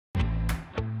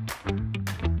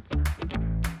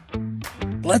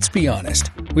Let's be honest,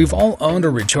 we've all owned a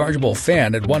rechargeable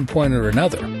fan at one point or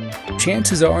another.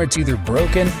 Chances are it's either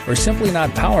broken or simply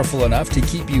not powerful enough to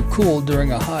keep you cool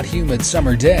during a hot, humid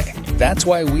summer day. That's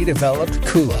why we developed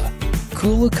QOOLA.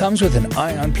 QOOLA comes with an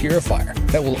ion purifier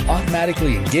that will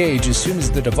automatically engage as soon as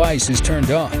the device is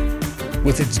turned on.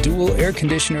 With its dual air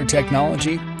conditioner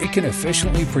technology, it can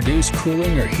efficiently produce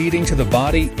cooling or heating to the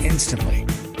body instantly.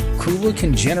 QOOLA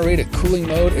can generate a cooling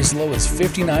mode as low as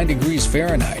 59 degrees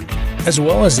Fahrenheit, as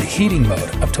well as a heating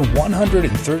mode up to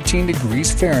 113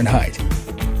 degrees Fahrenheit.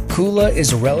 QOOLA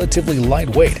is relatively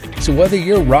lightweight, so whether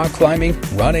you're rock climbing,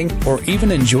 running, or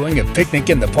even enjoying a picnic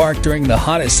in the park during the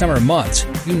hottest summer months,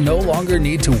 you no longer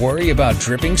need to worry about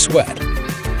dripping sweat.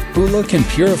 QOOLA can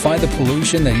purify the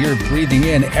pollution that you're breathing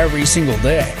in every single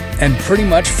day and pretty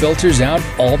much filters out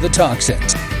all the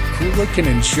toxins. QOOLA can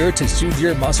ensure to soothe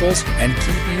your muscles and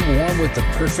keep you warm with the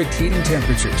perfect heating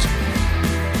temperatures.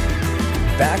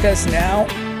 Back us now